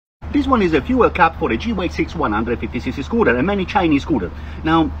This one is a fuel cap for a GY6 150cc scooter and many Chinese scooters.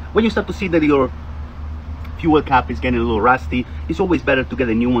 Now, when you start to see that your fuel cap is getting a little rusty, it's always better to get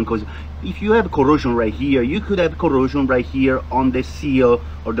a new one, because if you have corrosion right here, you could have corrosion right here on the seal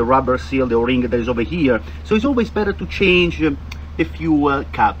or the rubber seal, the ring that is over here. So it's always better to change the fuel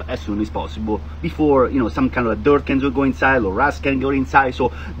cap as soon as possible before, you know, some kind of dirt can go inside or rust can go inside.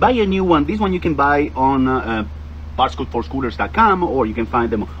 So buy a new one. This one you can buy on partscodeforscooters.com, or you can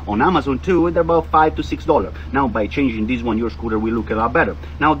find them on Amazon too. They're about $5 to $6. Now by changing this one, your scooter will look a lot better.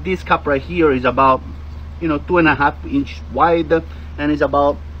 Now this cap right here is about, you know, 2.5 inch wide, and is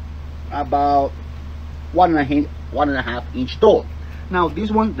about 1.5 inch tall. Now this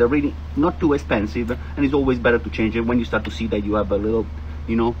one, they're really not too expensive, and it's always better to change it when you start to see that you have a little,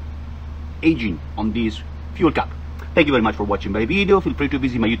 you know, aging on this fuel cap. Thank you very much for watching my video. Feel free to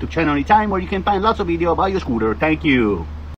visit my YouTube channel anytime, where you can find lots of video about your scooter. Thank you.